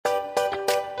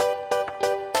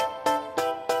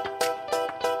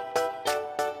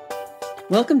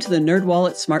Welcome to the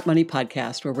NerdWallet Smart Money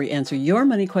Podcast, where we answer your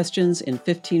money questions in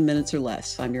 15 minutes or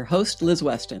less. I'm your host, Liz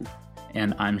Weston.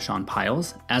 And I'm Sean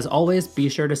Piles. As always, be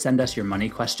sure to send us your money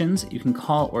questions. You can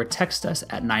call or text us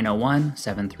at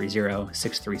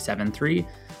 901-730-6373.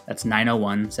 That's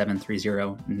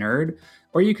 901-730-NERD.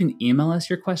 Or you can email us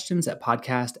your questions at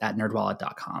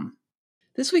podcast@nerdwallet.com.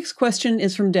 This week's question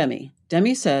is from Demi.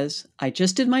 Demi says, I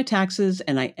just did my taxes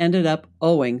and I ended up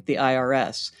owing the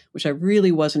IRS, which I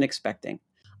really wasn't expecting.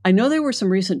 I know there were some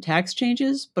recent tax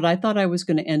changes, but I thought I was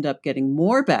going to end up getting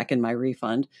more back in my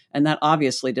refund, and that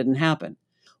obviously didn't happen.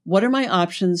 What are my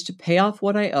options to pay off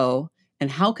what I owe,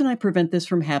 and how can I prevent this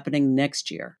from happening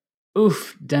next year?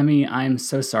 Oof, Demi, I'm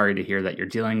so sorry to hear that you're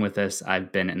dealing with this.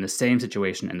 I've been in the same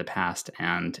situation in the past,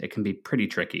 and it can be pretty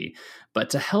tricky. But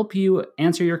to help you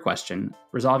answer your question,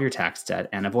 resolve your tax debt,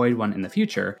 and avoid one in the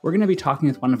future, we're going to be talking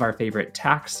with one of our favorite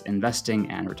tax,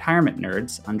 investing, and retirement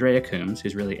nerds, Andrea Coombs,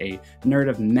 who's really a nerd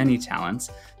of many talents,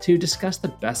 to discuss the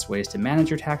best ways to manage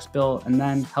your tax bill and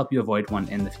then help you avoid one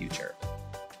in the future.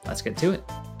 Let's get to it.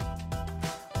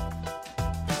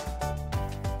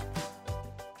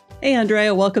 Hey,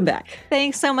 Andrea, welcome back.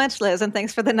 Thanks so much, Liz, and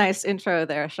thanks for the nice intro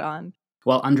there, Sean.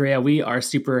 Well, Andrea, we are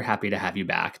super happy to have you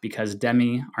back because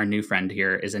Demi, our new friend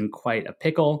here, is in quite a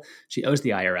pickle. She owes the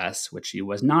IRS, which she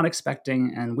was not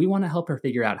expecting, and we want to help her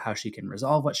figure out how she can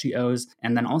resolve what she owes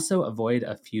and then also avoid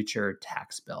a future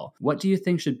tax bill. What do you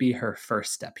think should be her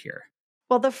first step here?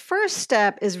 Well, the first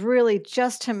step is really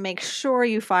just to make sure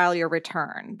you file your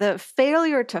return. The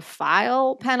failure to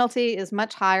file penalty is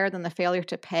much higher than the failure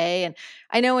to pay. And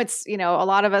I know it's, a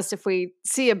lot of us, if we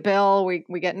see a bill, we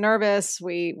get nervous,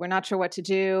 we're not sure what to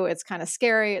do. It's kind of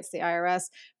scary. It's the IRS.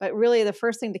 But really, the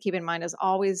first thing to keep in mind is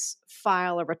always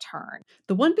file a return.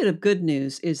 The one bit of good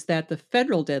news is that the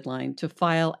federal deadline to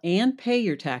file and pay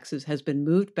your taxes has been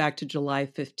moved back to July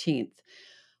 15th.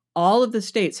 All of the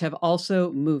states have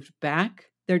also moved back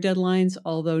their deadlines,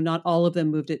 although not all of them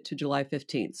moved it to July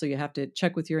 15th. So you have to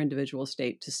check with your individual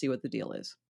state to see what the deal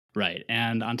is. Right.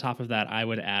 And on top of that, I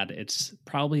would add it's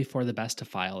probably for the best to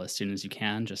file as soon as you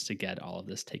can just to get all of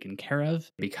this taken care of.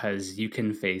 Because you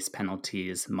can face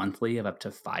penalties monthly of up to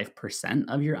 5%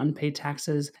 of your unpaid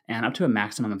taxes and up to a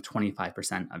maximum of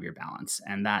 25% of your balance.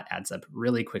 And that adds up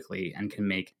really quickly and can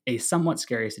make a somewhat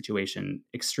scary situation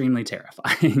extremely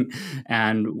terrifying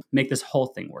and make this whole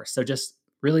thing worse. So just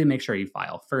really make sure you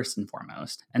file first and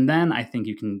foremost. And then I think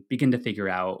you can begin to figure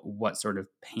out what sort of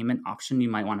payment option you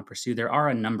might want to pursue. There are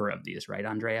a number of these, right,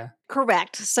 Andrea?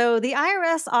 Correct. So the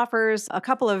IRS offers a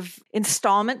couple of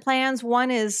installment plans. One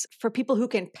is for people who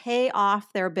can pay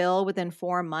off their bill within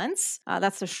 4 months.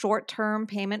 That's a short-term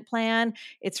payment plan.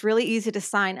 It's really easy to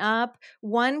sign up.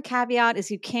 One caveat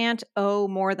is you can't owe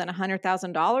more than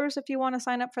 $100,000 if you want to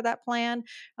sign up for that plan.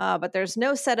 But there's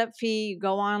no setup fee. You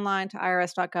go online to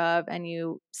irs.gov and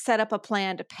you set up a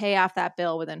plan to pay off that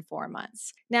bill within 4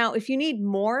 months. Now, if you need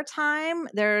more time,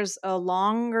 there's a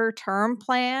longer term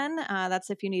plan. That's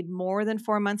if you need more than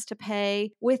 4 months to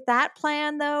pay. With that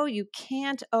plan, though, you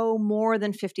can't owe more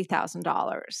than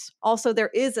 $50,000. Also,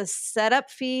 there is a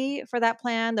setup fee for that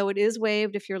plan, though it is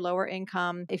waived if you're lower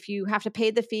income. If you have to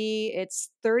pay the fee, it's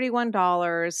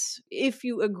 $31 if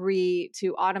you agree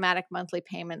to automatic monthly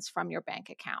payments from your bank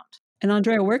account. And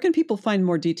Andrea, where can people find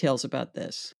more details about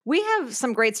this? We have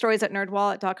some great stories at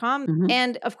nerdwallet.com. Mm-hmm.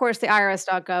 And of course, the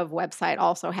irs.gov website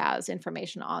also has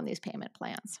information on these payment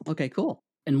plans. Okay, cool.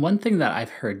 And one thing that I've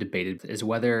heard debated is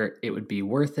whether it would be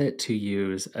worth it to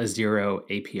use a 0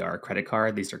 APR credit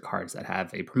card. These are cards that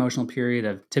have a promotional period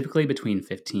of typically between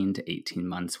 15 to 18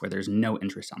 months where there's no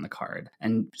interest on the card.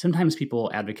 And sometimes people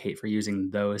advocate for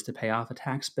using those to pay off a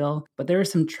tax bill, but there are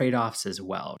some trade-offs as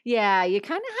well. Yeah, you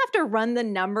kind of have to run the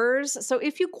numbers. So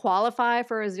if you qualify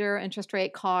for a 0 interest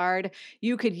rate card,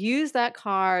 you could use that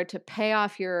card to pay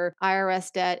off your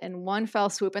IRS debt in one fell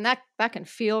swoop. And that can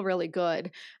feel really good.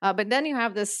 But then you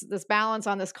have this balance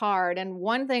on this card. And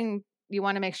one thing you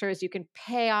want to make sure is you can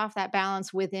pay off that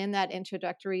balance within that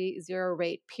introductory 0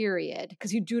 rate period,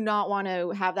 because you do not want to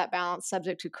have that balance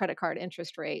subject to credit card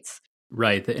interest rates.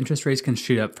 Right. The interest rates can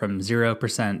shoot up from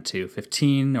 0% to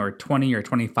 15 or 20 or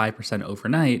 25%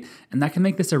 overnight. And that can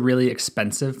make this a really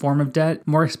expensive form of debt,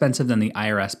 more expensive than the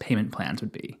IRS payment plans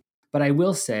would be. But I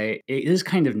will say it is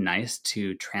kind of nice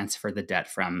to transfer the debt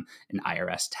from an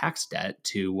IRS tax debt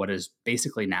to what is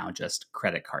basically now just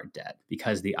credit card debt,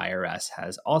 because the IRS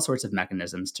has all sorts of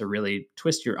mechanisms to really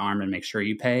twist your arm and make sure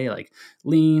you pay, like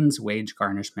liens, wage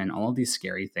garnishment, all of these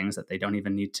scary things that they don't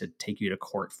even need to take you to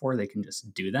court for. They can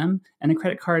just do them. And a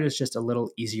credit card is just a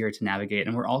little easier to navigate.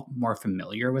 And we're all more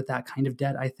familiar with that kind of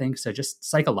debt, I think. So just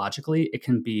psychologically, it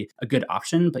can be a good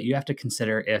option, but you have to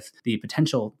consider if the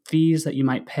potential fees that you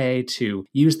might pay to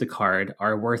use the card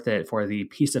are worth it for the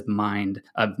peace of mind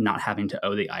of not having to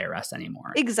owe the IRS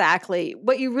anymore. Exactly.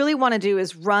 What you really want to do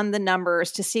is run the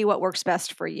numbers to see what works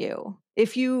best for you.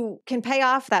 If you can pay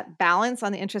off that balance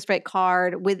on the interest rate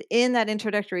card within that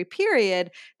introductory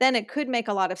period, then it could make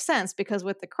a lot of sense, because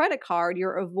with the credit card,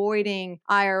 you're avoiding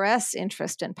IRS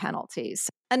interest and penalties.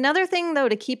 Another thing, though,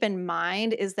 to keep in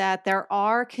mind is that there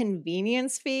are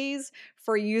convenience fees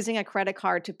for using a credit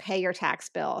card to pay your tax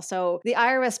bill. So the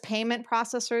IRS payment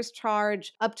processors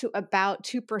charge up to about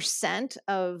 2%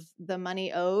 of the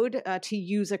money owed to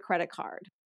use a credit card.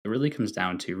 It really comes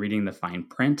down to reading the fine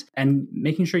print and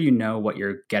making sure you know what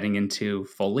you're getting into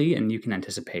fully, and you can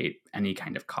anticipate any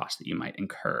kind of cost that you might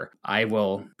incur. I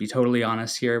will be totally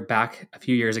honest here. Back a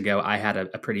few years ago, I had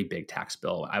a pretty big tax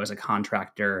bill. I was a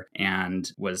contractor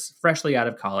and was freshly out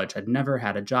of college, had never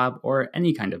had a job or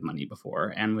any kind of money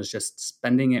before, and was just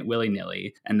spending it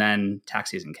willy-nilly. And then tax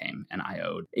season came, and I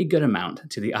owed a good amount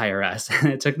to the IRS.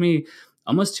 And it took me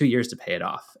almost 2 years to pay it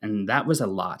off. And that was a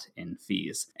lot in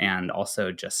fees, and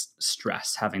also just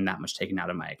stress having that much taken out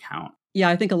of my account. Yeah,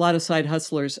 I think a lot of side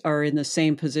hustlers are in the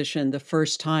same position the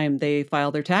first time they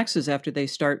file their taxes after they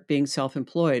start being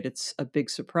self-employed. It's a big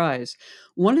surprise.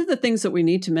 One of the things that we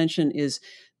need to mention is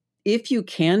if you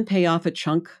can pay off a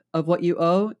chunk of what you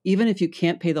owe, even if you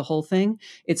can't pay the whole thing,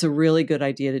 it's a really good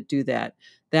idea to do that.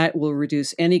 That will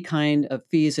reduce any kind of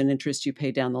fees and interest you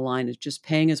pay down the line. It's just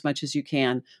paying as much as you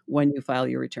can when you file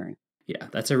your return. Yeah,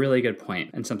 that's a really good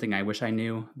point, and something I wish I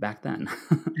knew back then.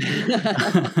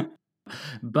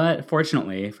 But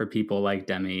fortunately for people like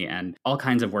Demi and all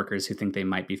kinds of workers who think they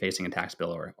might be facing a tax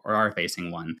bill or are facing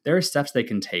one, there are steps they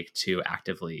can take to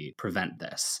actively prevent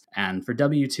this. And for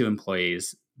W-2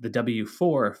 employees, the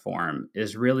W-4 form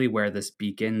is really where this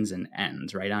begins and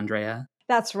ends, right, Andrea?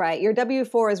 That's right. Your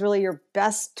W-4 is really your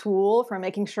best tool for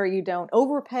making sure you don't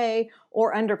overpay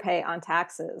or underpay on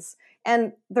taxes.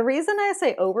 And the reason I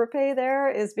say overpay there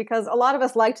is because a lot of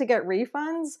us like to get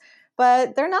refunds,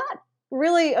 but they're not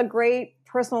really a great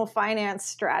personal finance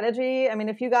strategy. I mean,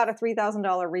 if you got a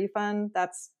 $3,000 refund,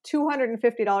 that's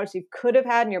 $250 you could have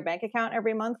had in your bank account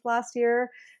every month last year.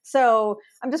 So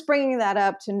I'm just bringing that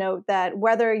up to note that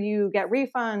whether you get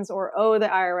refunds or owe the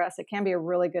IRS, it can be a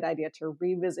really good idea to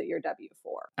revisit your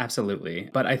W-4. Absolutely.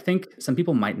 But I think some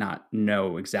people might not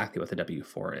know exactly what the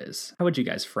W-4 is. How would you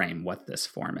guys frame what this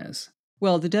form is?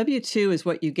 Well, the W-2 is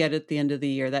what you get at the end of the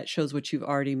year. That shows what you've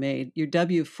already made. Your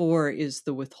W-4 is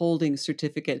the withholding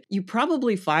certificate. You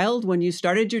probably filed when you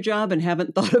started your job and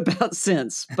haven't thought about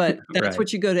since, but that's Right.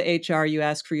 what you go to HR, you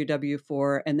ask for your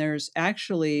W-4, and there's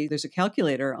a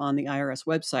calculator on the IRS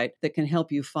website that can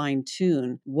help you fine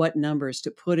tune what numbers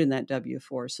to put in that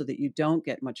W-4 so that you don't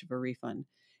get much of a refund.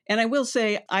 And I will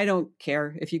say, I don't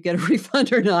care if you get a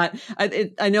refund or not.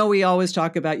 I know we always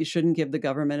talk about you shouldn't give the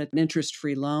government an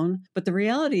interest-free loan, but the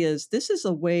reality is this is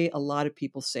a way a lot of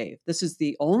people save. This is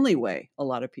the only way a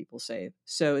lot of people save.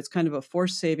 So it's kind of a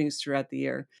forced savings throughout the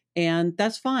year. And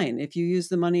that's fine. If you use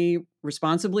the money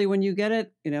responsibly when you get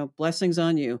it, blessings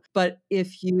on you. But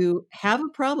if you have a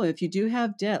problem, if you do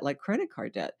have debt, like credit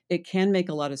card debt, it can make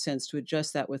a lot of sense to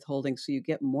adjust that withholding so you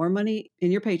get more money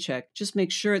in your paycheck. Just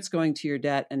make sure it's going to your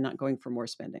debt and not going for more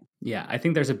spending. Yeah, I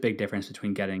think there's a big difference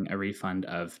between getting a refund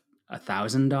of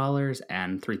 $1,000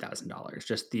 and $3,000.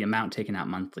 Just the amount taken out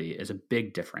monthly is a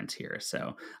big difference here.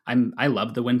 So I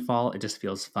love the windfall. It just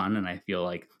feels fun, and I feel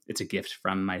like it's a gift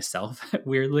from myself,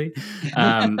 weirdly.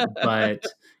 But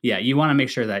yeah, you want to make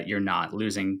sure that you're not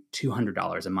losing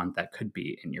 $200 a month that could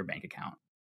be in your bank account.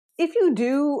 If you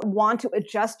do want to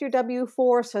adjust your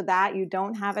W-4 so that you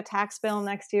don't have a tax bill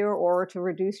next year or to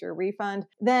reduce your refund,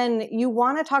 then you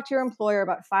want to talk to your employer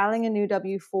about filing a new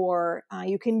W-4.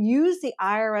 You can use the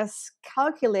IRS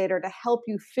calculator to help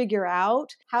you figure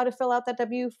out how to fill out that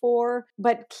W-4.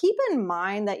 But keep in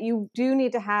mind that you do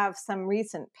need to have some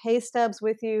recent pay stubs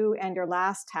with you and your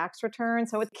last tax return.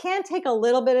 So it can take a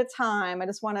little bit of time. I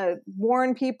just want to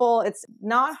warn people, it's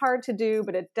not hard to do,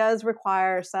 but it does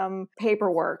require some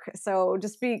paperwork. So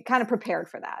just be kind of prepared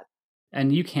for that.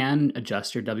 And you can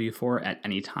adjust your W-4 at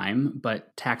any time,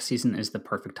 but tax season is the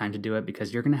perfect time to do it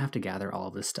because you're going to have to gather all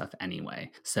of this stuff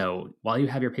anyway. So while you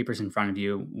have your papers in front of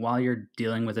you, while you're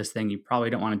dealing with this thing you probably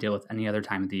don't want to deal with any other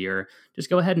time of the year, just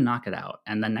go ahead and knock it out.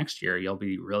 And then next year, you'll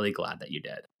be really glad that you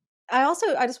did. I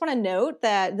just want to note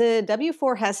that the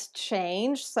W-4 has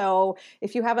changed. So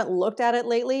if you haven't looked at it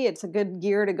lately, it's a good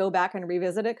year to go back and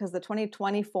revisit it because the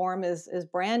 2020 form is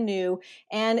brand new.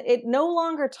 And it no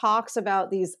longer talks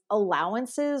about these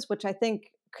allowances, which I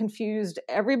think confused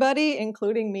everybody,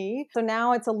 including me. So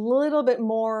now it's a little bit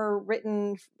more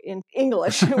written in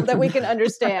English that we can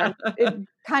understand. It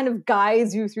kind of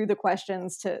guides you through the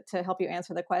questions to help you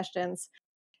answer the questions.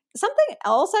 Something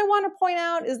else I want to point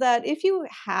out is that if you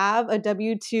have a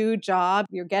W-2 job,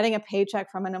 you're getting a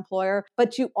paycheck from an employer,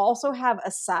 but you also have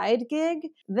a side gig,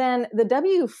 then the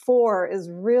W-4 is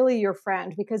really your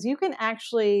friend because you can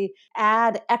actually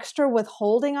add extra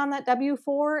withholding on that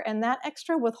W-4, and that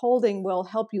extra withholding will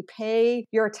help you pay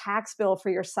your tax bill for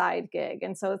your side gig.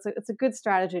 And so it's a good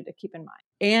strategy to keep in mind.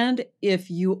 And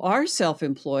if you are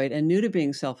self-employed and new to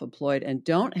being self-employed and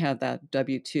don't have that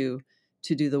W-2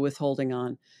 to do the withholding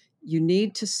on, you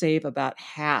need to save about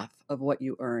half of what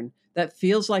you earn. That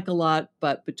feels like a lot,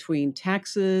 but between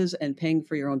taxes and paying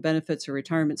for your own benefits or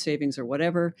retirement savings or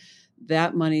whatever,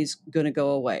 that money's going to go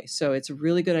away. So it's a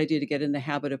really good idea to get in the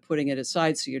habit of putting it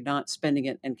aside so you're not spending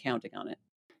it and counting on it.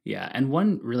 Yeah, and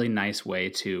one really nice way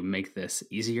to make this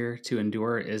easier to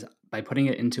endure is by putting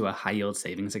it into a high yield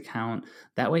savings account.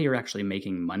 That way you're actually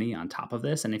making money on top of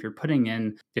this. And if you're putting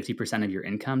in 50% of your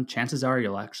income, chances are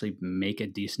you'll actually make a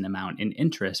decent amount in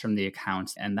interest from the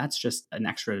account. And that's just an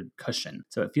extra cushion.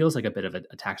 So it feels like a bit of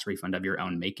a tax refund of your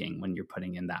own making when you're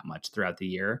putting in that much throughout the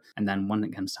year. And then when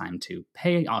it comes time to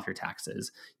pay off your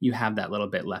taxes, you have that little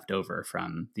bit left over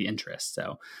from the interest.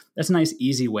 So that's a nice,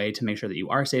 easy way to make sure that you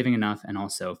are saving enough and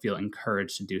also feel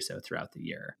encouraged to do so throughout the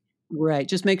year. Right.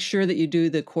 Just make sure that you do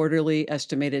the quarterly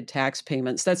estimated tax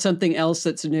payments. That's something else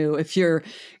that's new. If you're,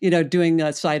 doing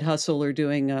a side hustle or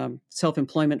doing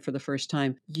self-employment for the first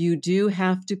time, you do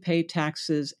have to pay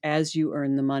taxes as you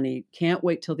earn the money. Can't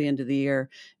wait till the end of the year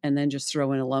and then just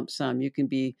throw in a lump sum. You can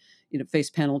be, face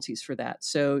penalties for that.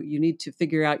 So you need to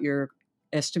figure out your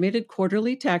estimated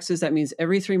quarterly taxes. That means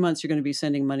every 3 months you're going to be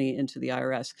sending money into the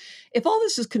IRS. If all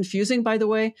this is confusing, by the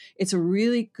way, it's a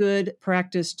really good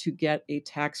practice to get a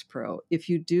tax pro if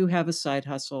you do have a side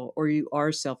hustle or you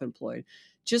are self-employed,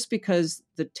 just because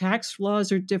the tax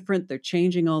laws are different, they're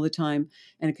changing all the time,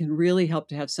 and it can really help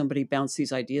to have somebody bounce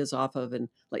these ideas off of and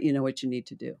let you know what you need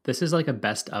to do. This is like a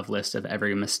best of list of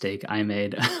every mistake I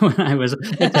made when I was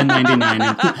at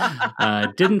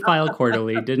 1099. Didn't file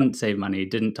quarterly, didn't save money,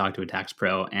 didn't talk to a tax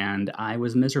pro, and I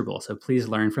was miserable. So please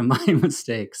learn from my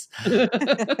mistakes.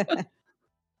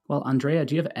 Well, Andrea,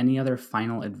 do you have any other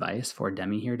final advice for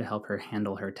Demi here to help her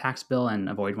handle her tax bill and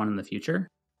avoid one in the future?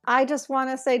 I just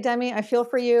want to say, Demi, I feel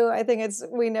for you. I think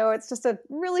we know it's just a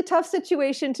really tough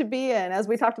situation to be in. As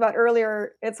we talked about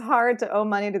earlier, it's hard to owe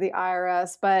money to the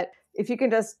IRS, but if you can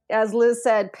just, as Liz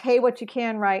said, pay what you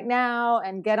can right now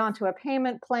and get onto a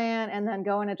payment plan and then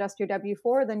go and adjust your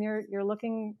W-4, then you're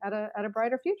looking at a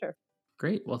brighter future.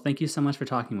 Great. Well, thank you so much for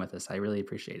talking with us. I really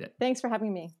appreciate it. Thanks for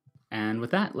having me. And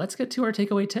with that, let's get to our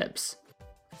takeaway tips.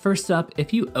 First up,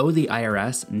 if you owe the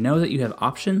IRS, know that you have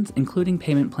options, including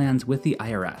payment plans with the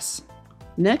IRS.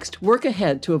 Next, work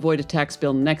ahead to avoid a tax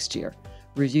bill next year.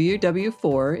 Review your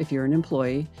W-4 if you're an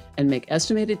employee, and make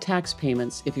estimated tax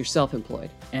payments if you're self-employed.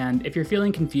 And if you're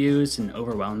feeling confused and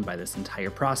overwhelmed by this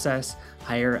entire process,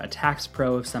 hire a tax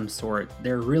pro of some sort.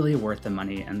 They're really worth the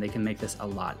money, and they can make this a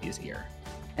lot easier.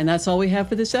 And that's all we have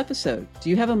for this episode. Do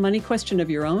you have a money question of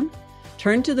your own?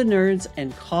 Turn to the nerds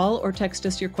and call or text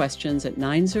us your questions at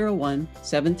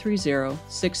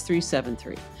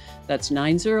 901-730-6373. That's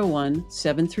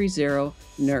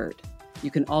 901-730-NERD. You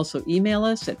can also email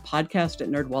us at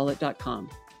podcast@nerdwallet.com.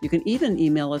 You can even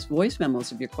email us voice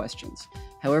memos of your questions.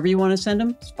 However you want to send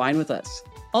them, it's fine with us.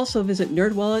 Also visit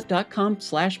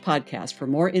nerdwallet.com/podcast for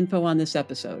more info on this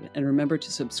episode. And remember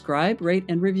to subscribe, rate,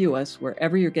 and review us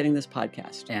wherever you're getting this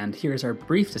podcast. And here's our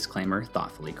brief disclaimer,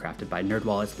 thoughtfully crafted by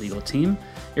NerdWallet's legal team.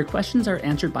 Your questions are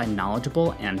answered by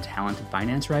knowledgeable and talented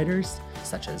finance writers,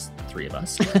 such as the three of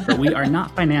us, but we are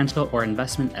not financial or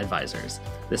investment advisors.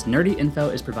 This nerdy info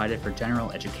is provided for general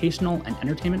educational and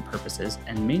entertainment purposes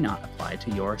and may not apply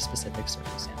to your specific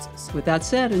circumstances. With that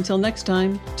said, until next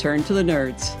time, turn to the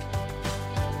nerds.